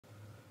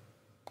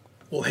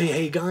Well,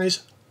 hey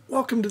guys,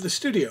 welcome to the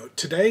studio.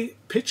 Today,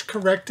 pitch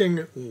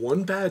correcting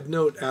one bad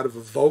note out of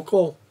a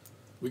vocal.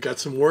 We got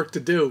some work to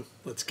do.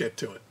 Let's get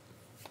to it.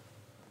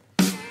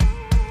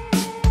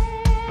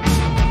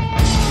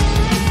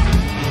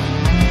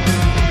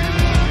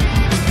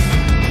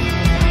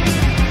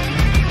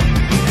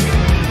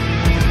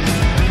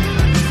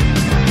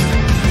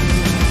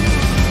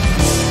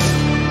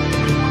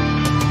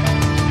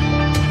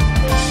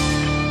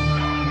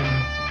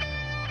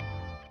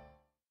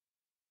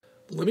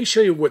 Let me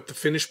show you what the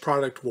finished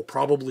product will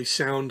probably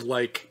sound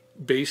like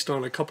based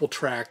on a couple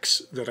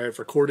tracks that I've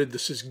recorded.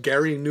 This is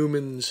Gary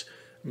Numan's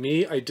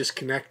Me, I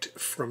Disconnect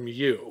From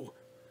You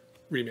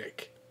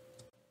remake.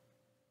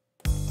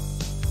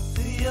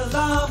 The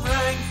alarm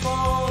rang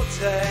for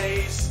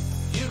days.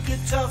 You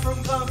could tell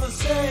from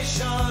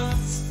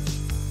conversations.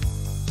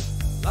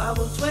 I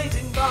was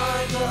waiting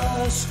by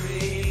the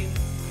screen.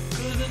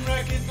 Couldn't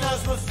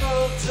recognize my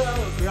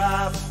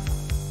photograph.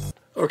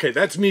 Okay,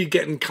 that's me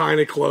getting kind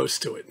of close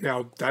to it.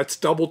 Now, that's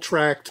double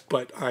tracked,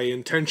 but I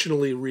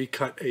intentionally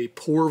recut a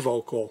poor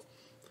vocal.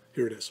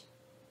 Here it is.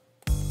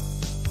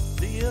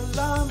 The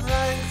alarm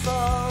rang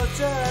for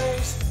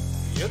days.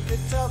 You could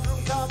tell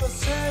from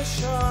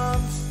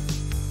conversations.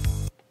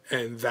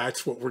 And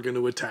that's what we're going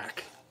to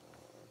attack.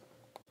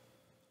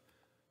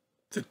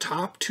 The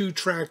top two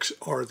tracks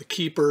are the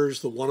keepers.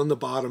 The one on the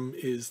bottom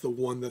is the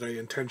one that I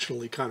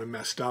intentionally kind of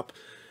messed up.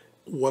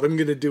 What I'm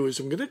going to do is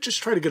I'm going to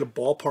just try to get a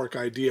ballpark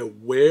idea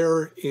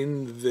where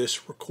in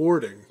this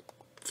recording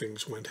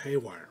things went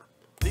haywire.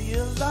 The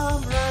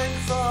alarm rang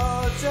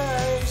for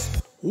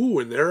days. Ooh,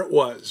 and there it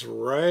was,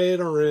 right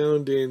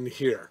around in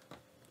here.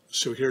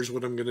 So here's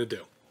what I'm going to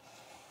do.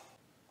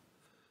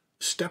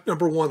 Step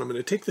number one, I'm going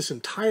to take this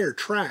entire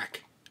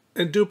track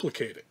and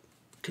duplicate it.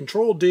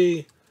 Control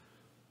D,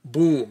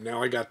 boom,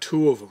 now I got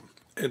two of them.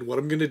 And what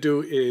I'm going to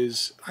do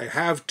is, I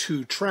have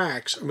two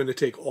tracks. I'm going to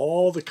take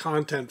all the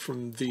content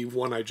from the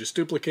one I just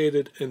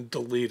duplicated and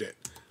delete it.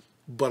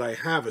 But I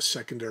have a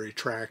secondary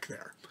track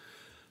there.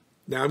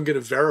 Now I'm going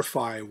to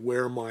verify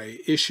where my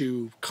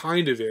issue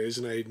kind of is,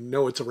 and I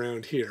know it's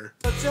around here.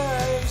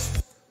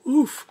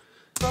 Oof.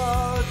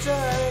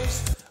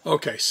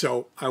 Okay,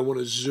 so I want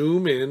to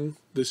zoom in.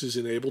 This is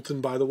in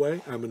Ableton, by the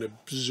way. I'm going to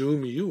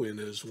zoom you in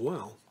as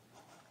well.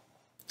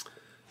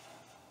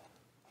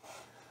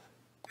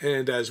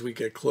 And as we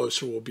get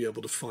closer, we'll be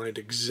able to find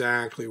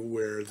exactly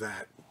where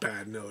that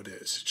bad note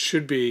is. It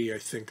should be, I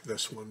think,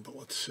 this one, but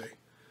let's see.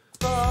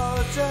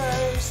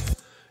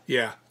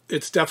 Yeah,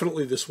 it's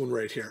definitely this one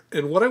right here.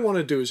 And what I want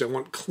to do is I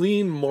want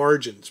clean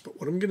margins. But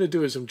what I'm going to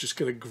do is I'm just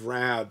going to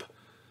grab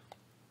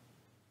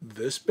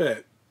this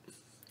bit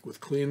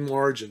with clean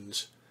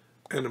margins,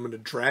 and I'm going to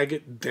drag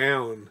it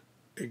down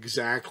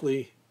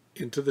exactly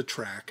into the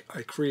track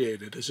I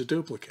created as a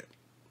duplicate.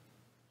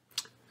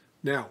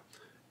 Now,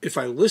 if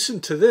I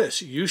listen to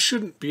this, you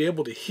shouldn't be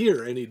able to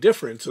hear any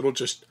difference. It'll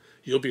just,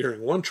 you'll be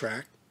hearing one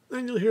track,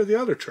 then you'll hear the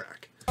other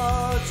track.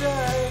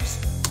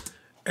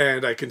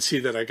 And I can see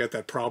that I got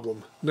that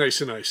problem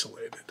nice and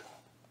isolated.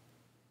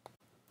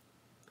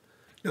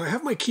 Now I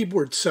have my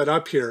keyboard set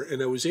up here, and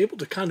I was able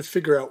to kind of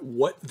figure out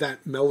what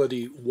that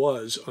melody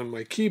was on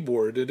my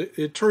keyboard.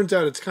 It turns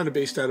out it's kind of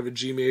based out of a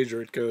G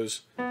major. It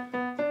goes...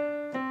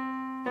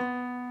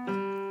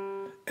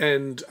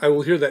 And I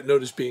will hear that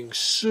note as being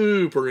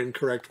super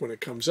incorrect when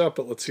it comes up,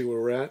 but let's see where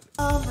we're at.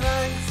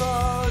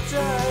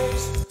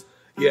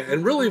 Yeah,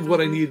 and really what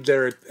I need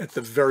there at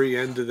the very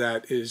end of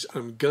that is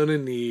I'm gonna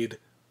need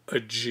a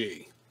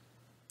G,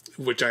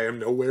 which I am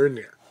nowhere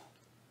near.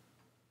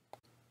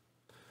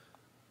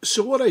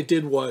 So what I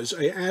did was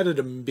I added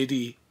a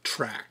MIDI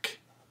track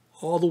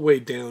all the way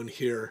down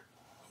here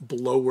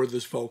below where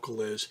this vocal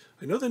is.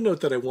 I know the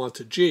note that I want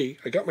to G.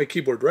 I got my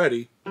keyboard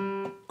ready.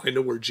 I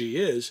know where G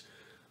is.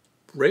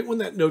 Right when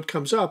that note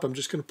comes up, I'm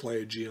just going to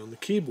play a G on the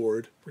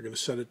keyboard. We're going to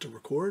set it to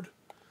record.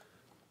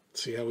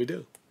 See how we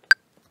do.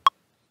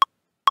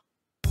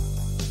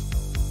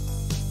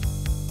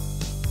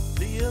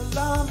 The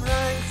alarm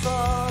rang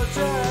for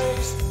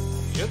days.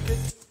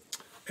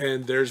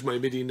 And there's my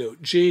MIDI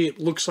note G. It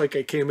looks like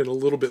I came in a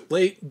little bit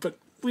late, but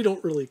we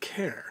don't really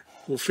care.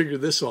 We'll figure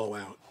this all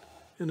out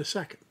in a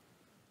second.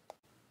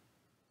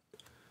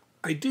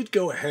 I did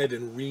go ahead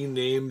and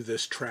rename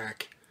this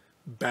track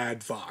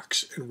Bad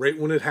Vox, and right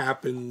when it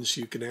happens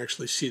you can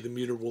actually see the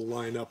meter will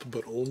line up,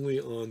 but only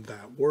on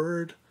that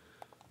word.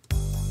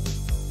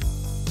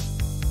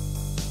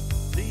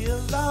 The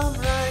alarm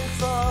rang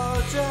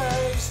for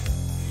days.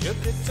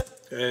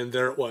 And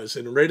there it was,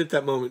 and right at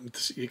that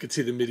moment you could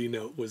see the MIDI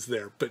note was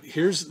there. But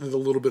here's the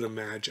little bit of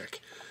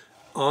magic.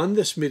 On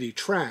this MIDI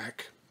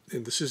track,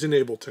 and this is in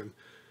Ableton,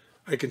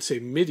 I can say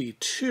MIDI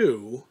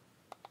 2,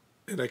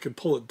 and I can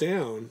pull it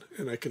down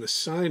and I can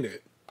assign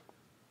it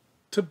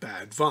to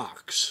Bad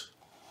Vox.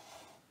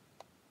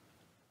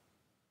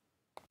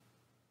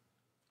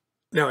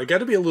 Now I got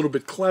to be a little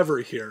bit clever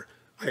here.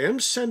 I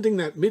am sending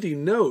that MIDI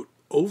note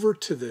over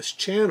to this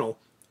channel.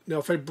 Now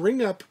if I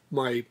bring up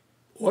my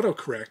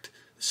autocorrect,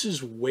 this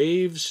is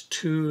Waves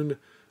Tune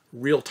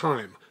Real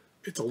Time.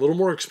 It's a little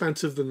more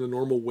expensive than the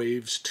normal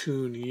Waves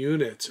Tune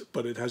unit,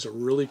 but it has a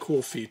really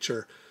cool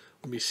feature.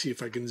 Let me see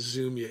if I can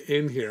zoom you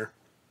in here.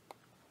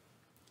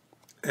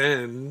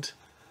 And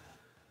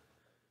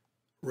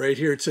right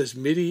here it says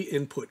MIDI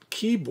input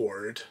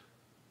keyboard.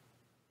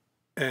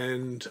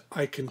 And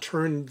I can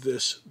turn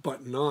this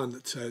button on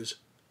that says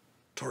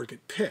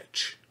target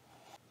pitch.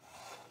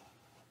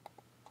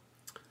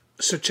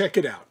 So check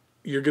it out.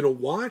 You're going to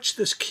watch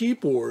this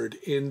keyboard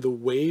in the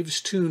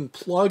Waves Tune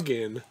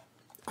plugin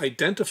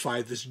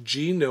identify this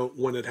G note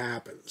when it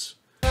happens.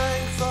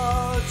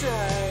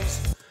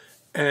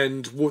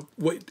 And what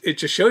it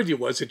just showed you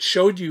was it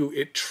showed you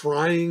it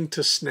trying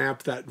to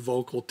snap that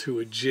vocal to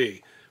a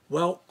G.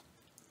 Well,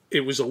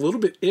 it was a little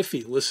bit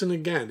iffy. Listen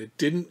again. It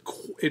didn't.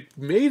 It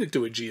made it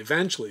to a G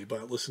eventually,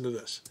 but listen to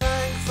this.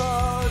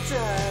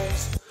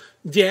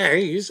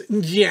 Yes,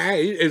 yeah.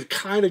 It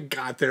kind of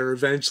got there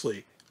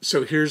eventually.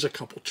 So here's a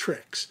couple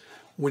tricks.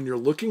 When you're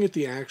looking at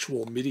the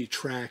actual MIDI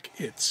track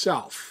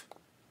itself,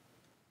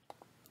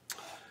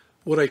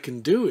 what I can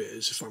do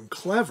is, if I'm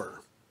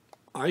clever,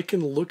 I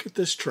can look at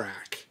this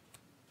track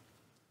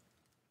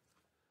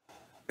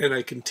and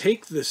I can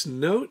take this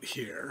note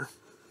here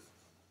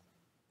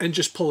and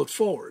just pull it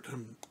forward.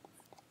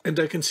 And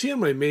I can see on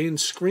my main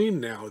screen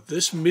now,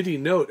 this MIDI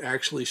note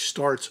actually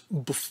starts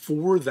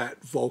before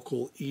that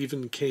vocal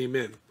even came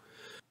in.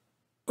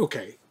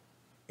 Okay,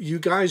 you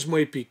guys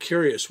might be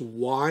curious,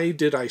 why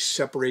did I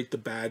separate the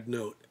bad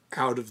note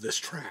out of this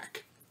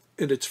track?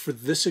 And it's for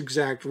this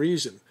exact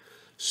reason.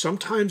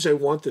 Sometimes I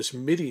want this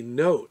MIDI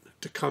note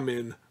to come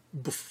in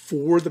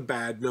before the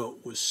bad note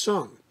was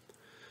sung.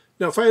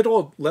 Now, if I had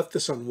all left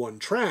this on one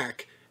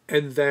track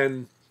and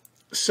then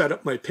set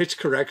up my pitch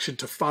correction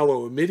to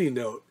follow a MIDI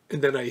note,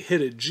 and then I hit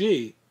a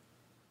G,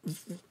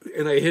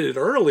 and I hit it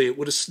early, it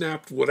would have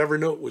snapped whatever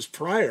note was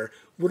prior,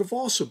 would have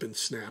also been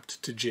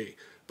snapped to G.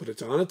 But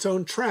it's on its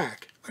own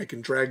track. I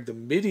can drag the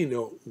MIDI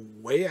note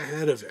way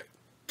ahead of it.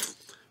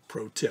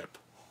 Pro tip.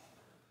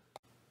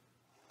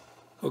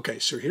 Okay,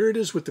 so here it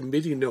is with the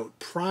MIDI note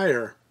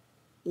prior.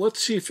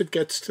 Let's see if it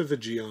gets to the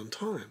G on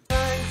time.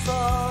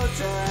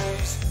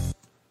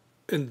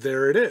 And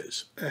there it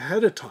is,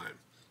 ahead of time.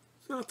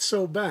 Not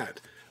so bad,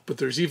 but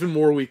there's even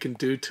more we can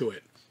do to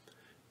it.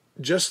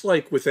 Just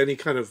like with any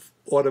kind of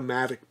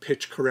automatic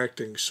pitch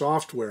correcting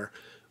software,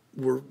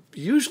 we're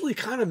usually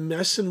kind of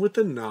messing with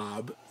the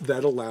knob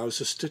that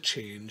allows us to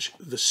change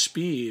the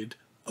speed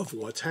of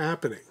what's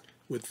happening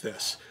with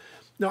this.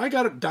 Now, I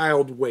got it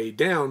dialed way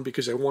down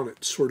because I want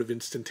it sort of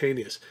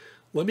instantaneous.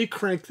 Let me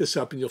crank this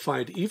up and you'll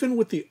find even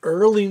with the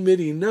early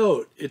MIDI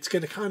note, it's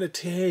going to kind of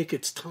take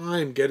its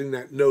time getting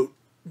that note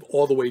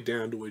all the way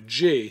down to a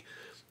G.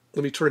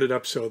 Let me turn it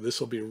up so this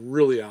will be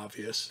really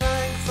obvious.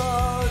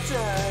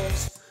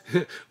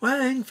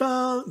 Wang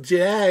for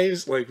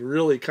jazz, like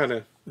really kind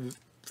of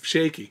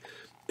shaky.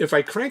 If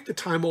I crank the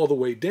time all the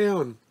way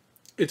down,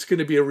 it's going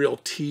to be a real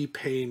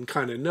T-pain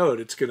kind of note.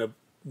 It's going to,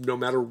 no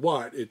matter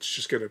what, it's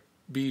just going to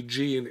be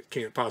G and it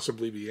can't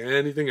possibly be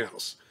anything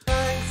else.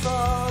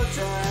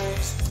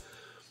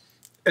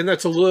 And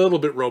that's a little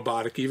bit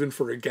robotic even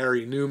for a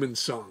Gary Newman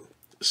song.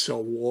 So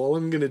all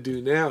I'm going to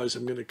do now is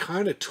I'm going to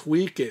kind of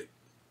tweak it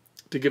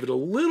to give it a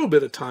little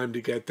bit of time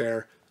to get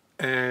there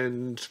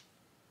and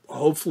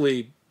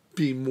hopefully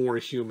be more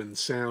human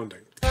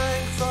sounding.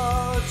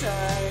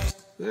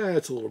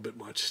 That's a little bit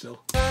much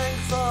still.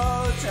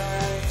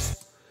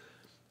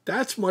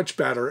 That's much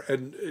better,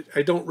 and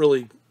I don't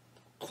really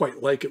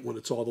quite like it when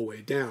it's all the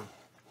way down.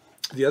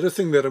 The other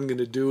thing that I'm going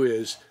to do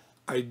is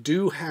I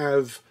do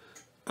have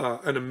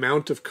an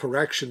amount of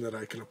correction that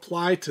I can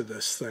apply to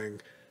this thing,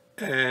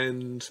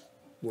 and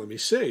let me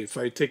see, if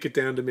I take it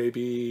down to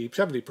maybe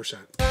 70%.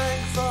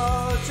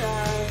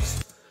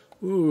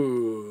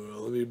 Ooh,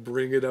 let me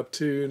bring it up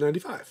to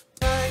 95.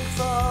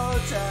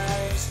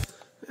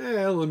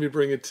 And let me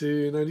bring it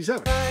to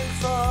 97.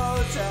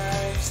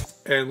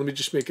 And let me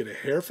just make it a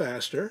hair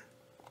faster.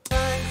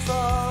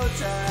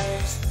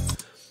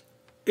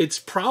 It's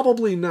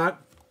probably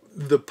not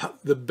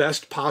the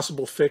best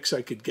possible fix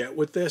I could get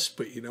with this,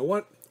 but you know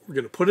what? We're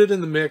going to put it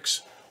in the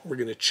mix. We're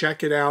going to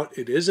check it out.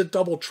 It is a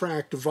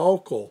double-tracked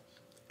vocal.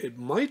 It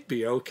might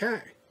be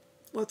okay.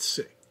 Let's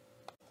see.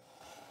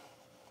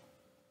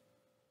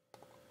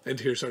 And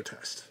here's our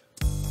test.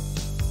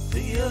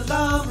 The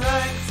alarm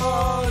rang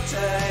for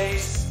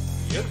days.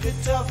 You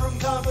could tell from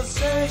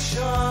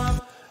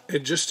conversation.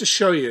 And just to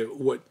show you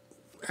what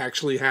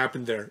actually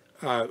happened there,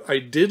 I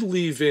did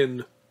leave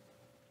in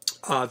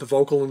the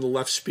vocal in the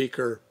left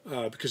speaker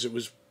because it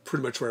was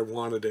pretty much where I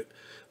wanted it.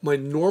 My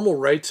normal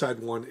right side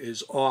one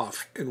is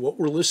off, and what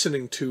we're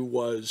listening to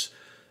was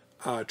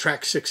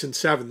track 6 and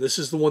 7. This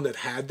is the one that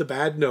had the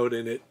bad note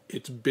in it.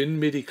 It's been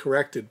MIDI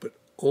corrected, but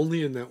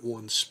only in that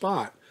one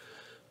spot.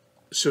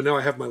 So now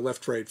I have my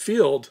left-right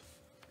field,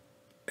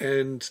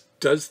 and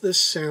does this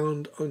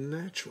sound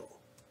unnatural?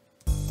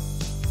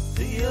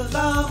 The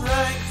alarm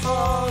rang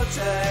for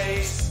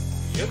days.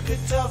 You could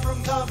tell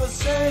from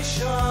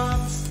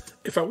conversations.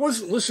 If I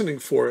wasn't listening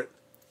for it,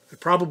 I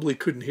probably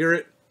couldn't hear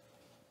it,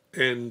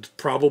 and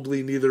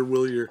probably neither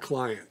will your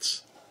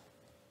clients.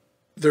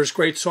 There's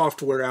great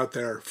software out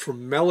there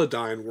from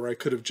Melodyne where I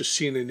could have just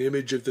seen an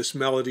image of this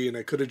melody and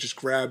I could have just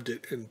grabbed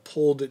it and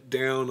pulled it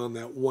down on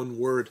that one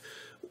word.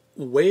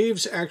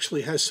 Waves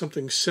actually has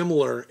something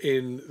similar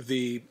in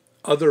the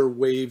other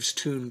Waves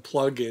Tune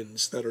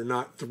plugins that are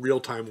not the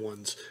real-time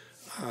ones.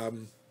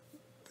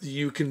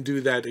 You can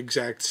do that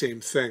exact same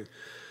thing.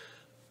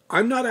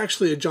 I'm not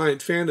actually a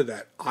giant fan of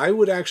that. I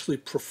would actually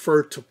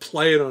prefer to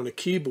play it on a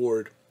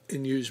keyboard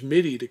and use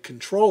MIDI to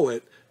control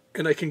it,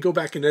 and I can go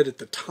back and edit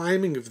the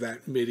timing of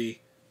that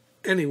MIDI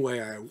any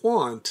way I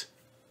want.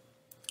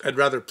 I'd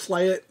rather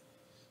play it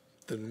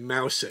than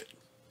mouse it.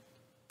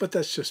 But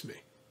that's just me.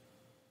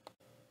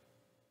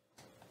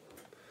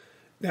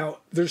 Now,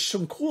 there's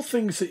some cool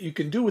things that you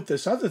can do with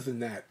this other than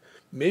that.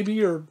 Maybe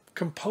you're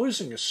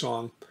composing a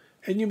song,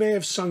 and you may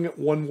have sung it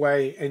one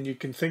way, and you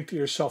can think to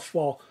yourself,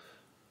 well,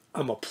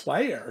 I'm a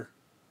player.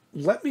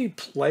 Let me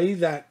play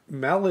that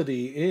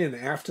melody in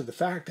after the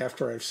fact,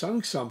 after I've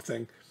sung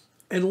something,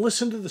 and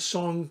listen to the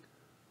song,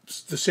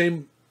 the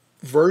same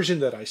version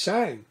that I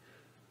sang,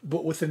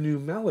 but with a new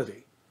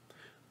melody.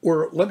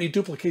 Or let me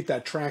duplicate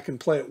that track and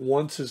play it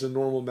once as a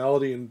normal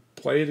melody and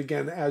play it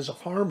again as a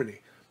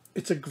harmony.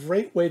 It's a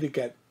great way to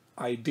get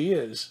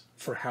ideas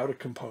for how to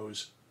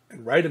compose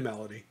and write a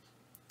melody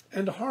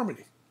and a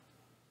harmony.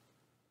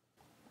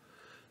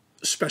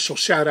 Special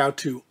shout out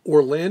to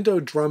Orlando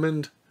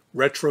Drummond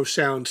Retro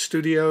Sound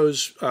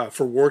Studios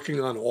for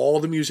working on all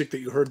the music that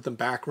you heard in the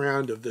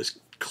background of this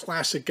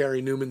classic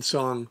Gary Numan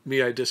song, Me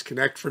I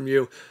Disconnect From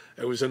You.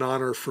 It was an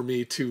honor for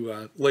me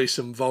to lay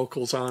some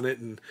vocals on it,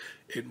 and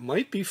it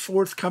might be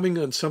forthcoming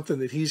on something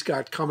that he's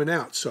got coming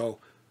out, so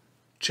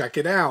check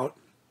it out.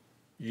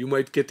 You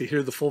might get to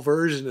hear the full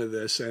version of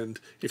this, and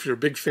if you're a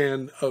big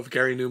fan of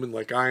Gary Numan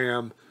like I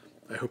am,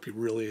 I hope you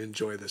really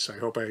enjoy this. I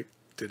hope I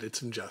did it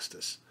some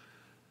justice.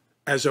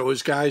 As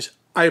always, guys,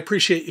 I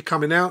appreciate you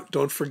coming out.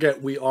 Don't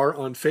forget, we are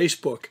on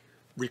Facebook,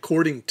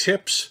 Recording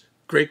Tips,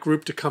 great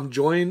group to come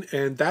join,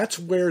 and that's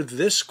where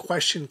this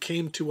question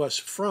came to us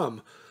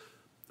from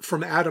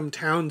Adam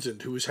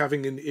Townsend, who was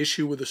having an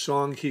issue with a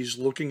song. He's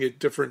looking at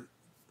different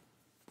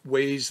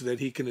ways that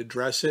he can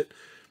address it.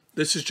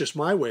 This is just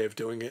my way of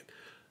doing it.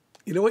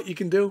 You know what you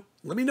can do?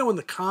 Let me know in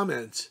the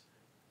comments,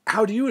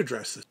 how do you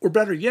address this? Or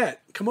better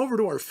yet, come over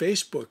to our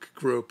Facebook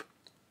group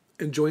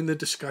and join the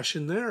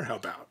discussion there. How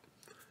about?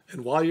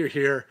 And while you're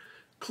here,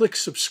 click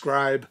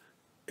subscribe.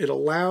 It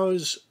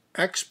allows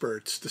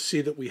experts to see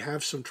that we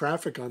have some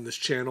traffic on this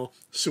channel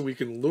so we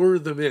can lure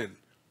them in.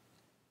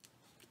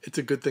 It's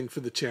a good thing for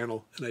the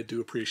channel, and I do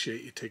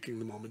appreciate you taking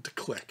the moment to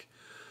click.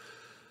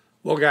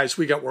 Well, guys,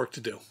 we got work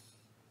to do.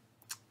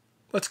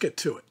 Let's get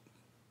to it.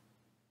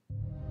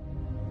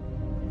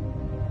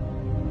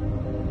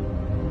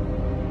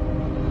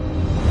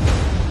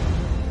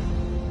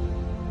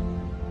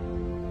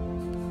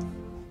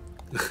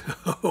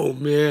 Oh,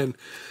 man.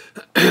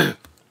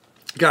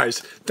 Guys,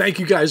 thank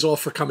you guys all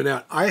for coming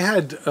out. I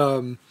had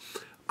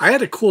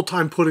a cool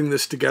time putting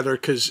this together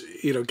because,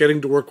 you know,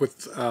 getting to work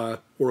with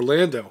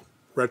Orlando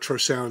Retro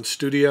Sound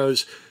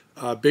Studios.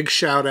 Big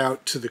shout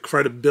out to the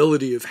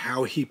credibility of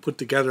how he put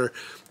together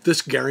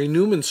this Gary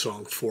Numan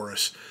song for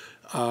us.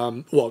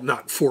 Well,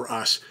 not for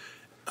us.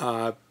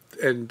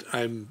 And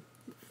I'm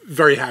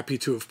very happy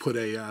to have put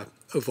a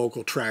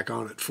vocal track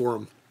on it for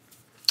him.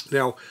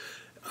 Now,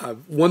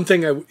 one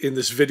thing in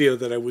this video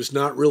that I was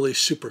not really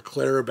super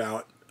clear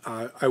about,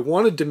 I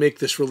wanted to make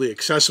this really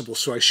accessible,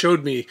 so I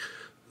showed me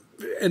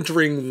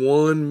entering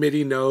one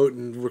MIDI note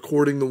and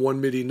recording the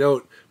one MIDI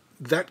note.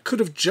 That could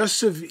have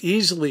just as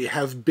easily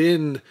have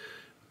been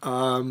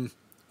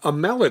a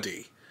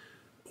melody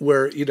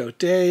where, you know,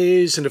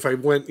 days, and if I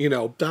went, you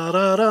know,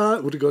 da-da-da,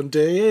 it would have gone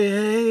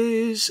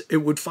days. It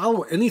would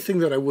follow anything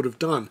that I would have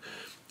done.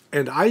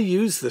 And I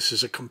use this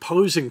as a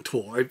composing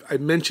tool. I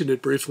mentioned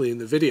it briefly in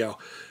the video,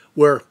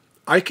 where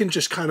I can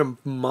just kind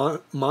of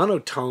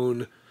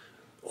monotone,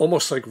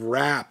 almost like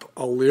rap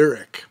a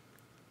lyric.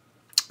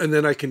 And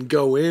then I can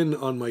go in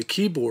on my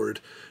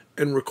keyboard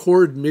and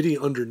record MIDI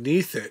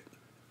underneath it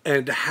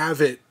and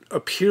have it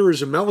appear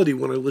as a melody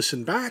when I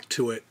listen back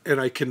to it.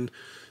 And I can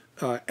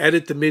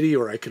edit the MIDI,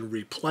 or I can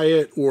replay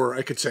it, or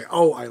I could say,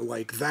 oh, I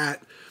like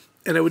that.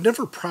 And I would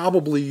never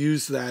probably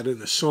use that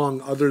in a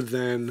song other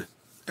than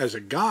as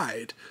a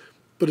guide.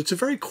 But it's a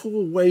very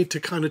cool way to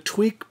kind of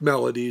tweak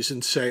melodies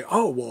and say,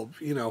 oh, well,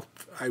 you know,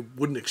 I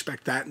wouldn't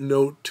expect that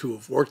note to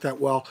have worked that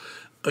well,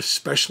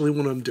 especially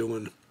when I'm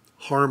doing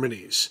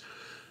harmonies.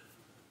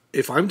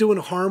 If I'm doing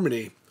a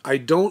harmony, I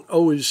don't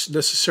always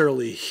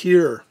necessarily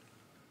hear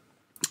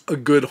a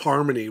good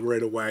harmony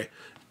right away.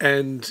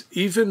 And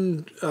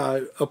even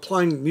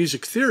applying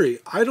music theory,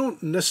 I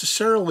don't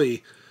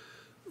necessarily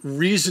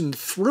reason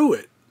through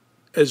it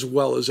as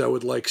well as I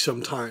would like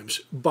sometimes.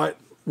 But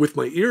with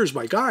my ears,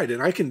 my guide,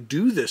 and I can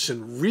do this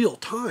in real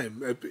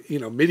time. You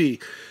know,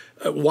 MIDI,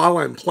 while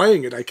I'm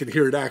playing it, I can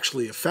hear it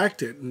actually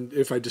affect it. And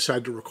if I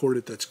decide to record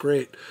it, that's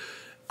great.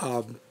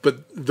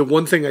 But the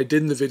one thing I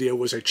did in the video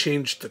was I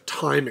changed the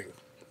timing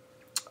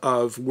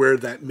of where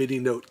that MIDI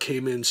note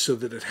came in so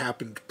that it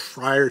happened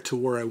prior to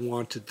where I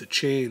wanted the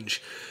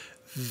change.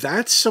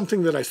 That's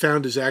something that I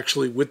found is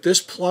actually with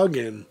this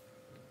plugin,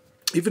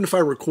 even if I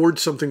record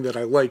something that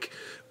I like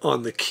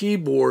on the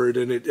keyboard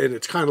and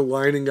it's kind of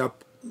lining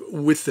up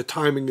with the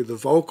timing of the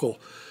vocal,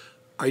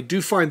 I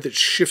do find that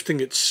shifting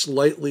it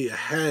slightly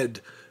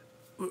ahead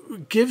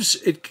gives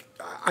it,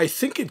 I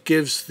think it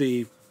gives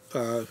the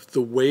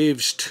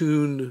Waves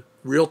Tune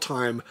Real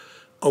Time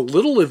a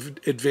little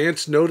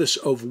advanced notice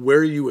of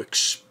where you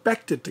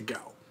expect it to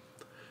go.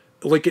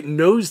 Like it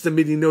knows the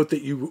MIDI note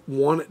that you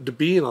want it to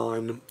be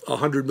on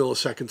 100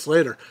 milliseconds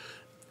later.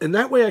 And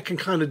that way I can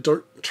kind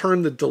of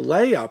turn the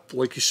delay up,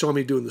 like you saw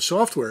me do in the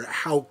software,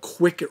 how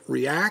quick it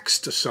reacts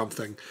to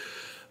something,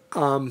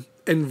 and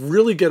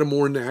really get a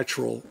more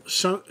natural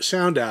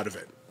sound out of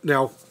it.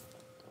 Now,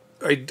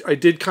 I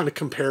did kind of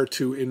compare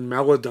to in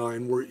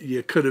Melodyne, where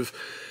you could have,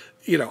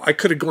 I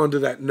could have gone to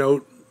that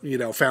note,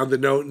 found the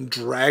note and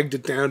dragged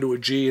it down to a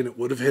G and it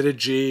would have hit a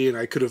G, and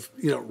I could have,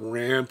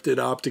 ramped it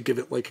up to give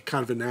it like a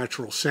kind of a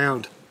natural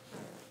sound.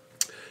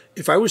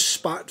 If I was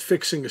spot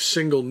fixing a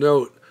single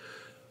note,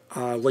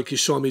 like you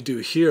saw me do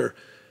here,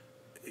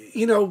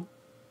 using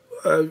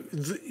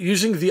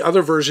the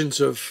other versions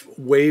of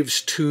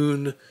Waves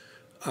Tune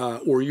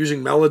or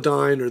using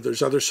Melodyne, or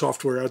there's other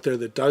software out there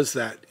that does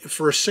that,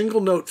 for a single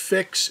note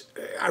fix,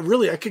 I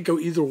could go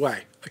either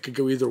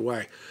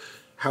way.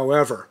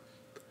 However,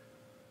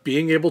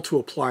 being able to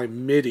apply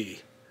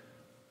MIDI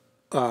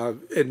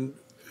and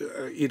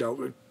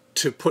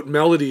to put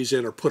melodies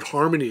in or put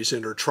harmonies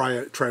in or try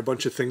a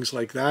bunch of things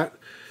like that,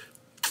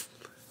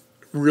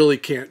 really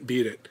can't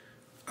beat it.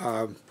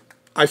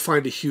 I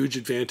find a huge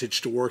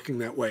advantage to working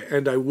that way.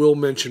 And I will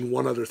mention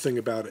one other thing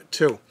about it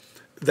too,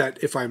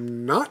 that if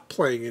I'm not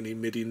playing any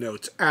MIDI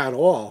notes at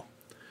all,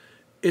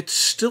 it's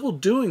still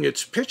doing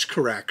its pitch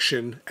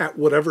correction at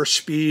whatever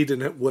speed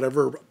and at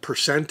whatever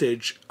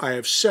percentage I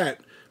have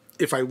set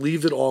if I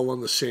leave it all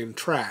on the same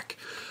track.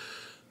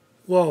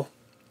 Well,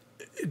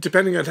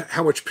 depending on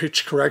how much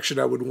pitch correction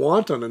I would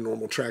want on a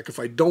normal track, if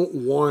I don't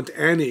want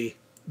any,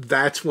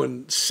 that's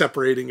when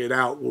separating it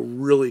out will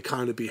really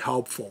kind of be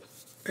helpful.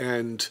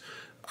 And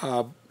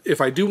if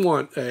I do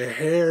want a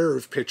hair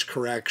of pitch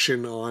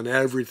correction on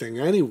everything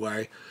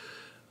anyway,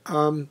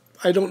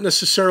 I don't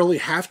necessarily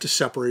have to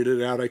separate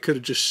it out. I could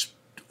have just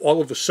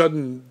all of a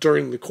sudden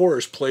during the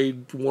chorus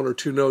played one or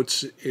two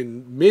notes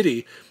in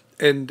MIDI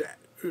and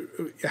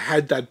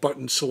had that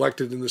button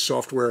selected in the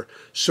software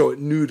so it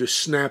knew to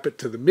snap it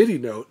to the MIDI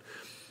note.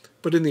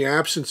 But in the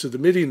absence of the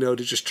MIDI note,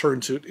 it just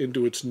turns it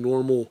into its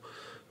normal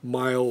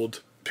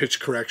mild pitch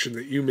correction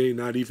that you may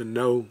not even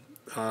know.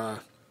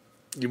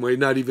 You might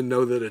not even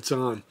know that it's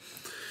on.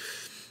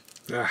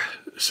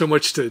 So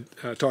much to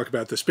talk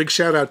about this. Big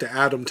shout out to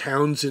Adam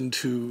Townsend,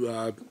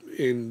 who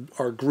in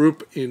our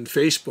group in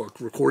Facebook,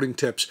 Recording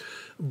Tips,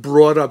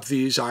 brought up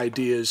these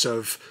ideas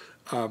of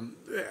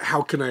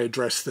how can I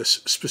address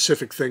this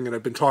specific thing, and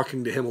I've been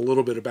talking to him a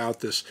little bit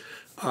about this.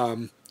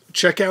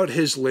 Check out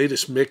his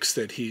latest mix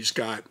that he's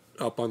got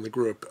up on the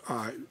group.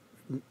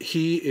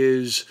 He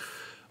is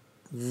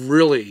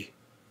really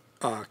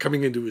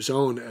coming into his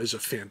own as a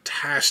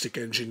fantastic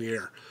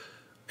engineer.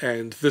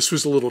 And this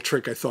was a little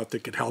trick I thought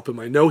that could help him.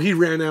 I know he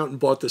ran out and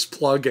bought this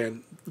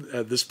plugin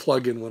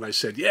when I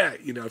said, yeah,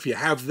 if you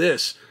have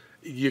this,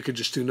 you could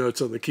just do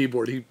notes on the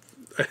keyboard.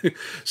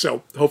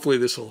 So hopefully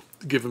this will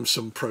give him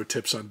some pro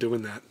tips on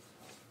doing that.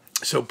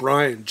 So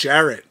Brian,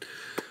 Jarrett,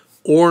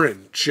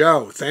 Oren,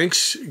 Joe,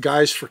 thanks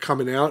guys for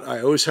coming out.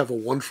 I always have a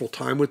wonderful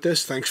time with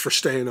this. Thanks for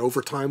staying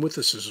overtime with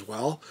us as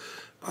well.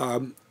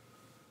 Got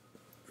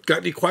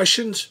any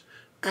questions?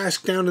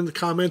 Ask down in the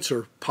comments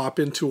or pop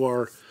into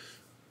our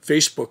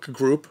Facebook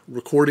group,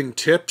 Recording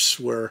Tips,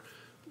 where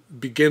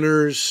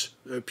beginners,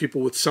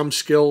 people with some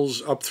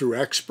skills up through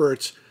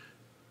experts,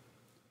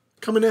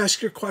 come and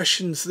ask your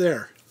questions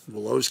there.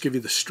 We'll always give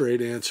you the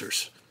straight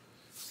answers.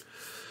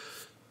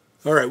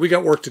 All right, we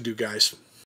got work to do, guys.